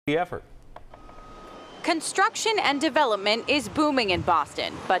the effort. Construction and development is booming in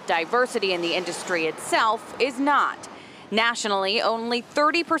Boston, but diversity in the industry itself is not. Nationally, only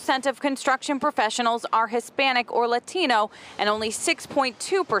 30% of construction professionals are Hispanic or Latino, and only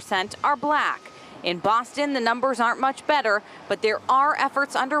 6.2% are Black. In Boston, the numbers aren't much better, but there are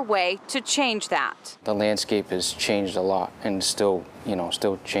efforts underway to change that. The landscape has changed a lot and still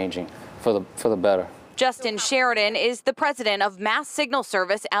changing for the better. Justin Sheridan is the president of Mass Signal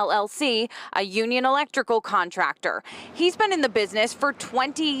Service, LLC, a union electrical contractor. He's been in the business for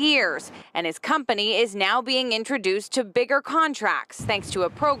 20 years, and his company is now being introduced to bigger contracts thanks to a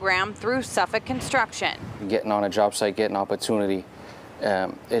program through Suffolk Construction. Getting on a job site, getting opportunity,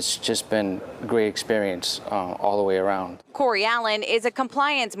 it's just been a great experience all the way around. Corey Allen is a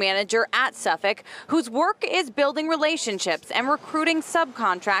compliance manager at Suffolk, whose work is building relationships and recruiting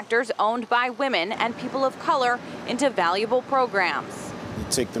subcontractors owned by women and people of color into valuable programs. We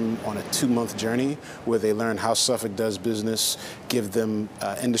take them on a 2-month journey where they learn how Suffolk does business, give them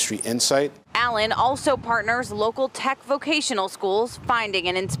industry insight. Allen also partners local tech vocational schools, finding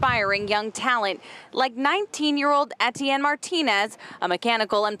and inspiring young talent like 19-year-old Etienne Martinez, a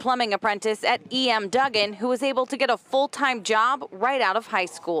mechanical and plumbing apprentice at EM Duggan, who was able to get a full-time job right out of high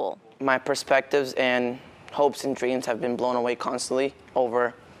school. My perspectives and hopes and dreams have been blown away constantly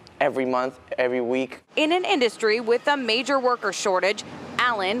over every month, every week. In an industry with a major worker shortage,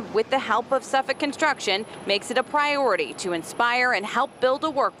 Allen, with the help of Suffolk Construction, makes it a priority to inspire and help build a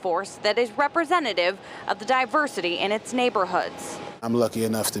workforce that is representative of the diversity in its neighborhoods. I'm lucky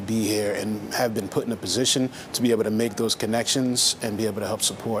enough to be here and have been put in a position to be able to make those connections and be able to help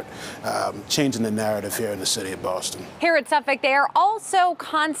support changing the narrative here in the city of Boston. Here at Suffolk, they are also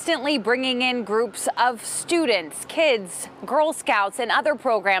constantly bringing in groups of students, kids, Girl Scouts, and other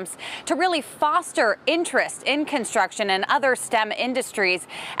programs to really foster interest in construction and other STEM industries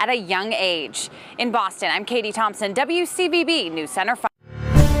at a young age. In Boston, I'm Katie Thompson, WCVB News Center 5.